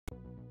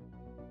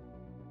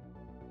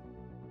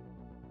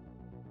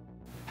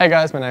Hey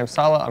guys, my name's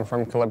Sala, I'm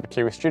from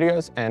Kiwi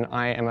Studios and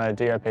I am a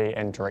DOP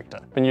and director.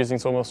 Been using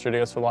Sawmill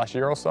Studios for the last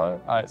year or so.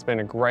 It's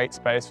been a great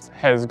space,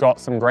 has got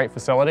some great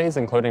facilities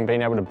including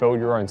being able to build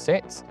your own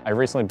sets. I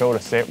recently built a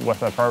set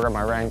with a program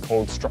I ran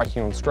called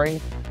Striking on Screen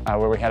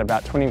where we had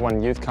about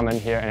 21 youth come in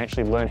here and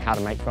actually learn how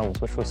to make films,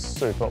 which was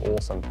super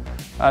awesome.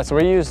 So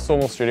we used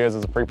Sawmill Studios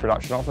as a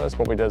pre-production office.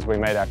 What we did is we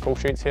made our call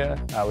sheets here,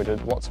 we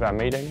did lots of our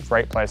meetings,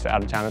 great place for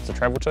out-of-towners to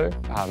travel to.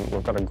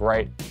 We've got a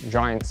great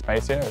giant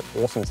space here,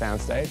 awesome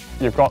sound stage.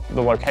 You've got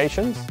the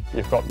locations,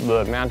 you've got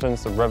the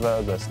mountains, the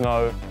river, the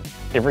snow,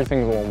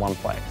 everything's all in one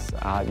place.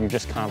 You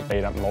just can't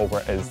beat up.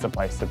 Marlborough is the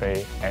place to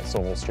be at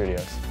Sawmill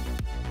Studios.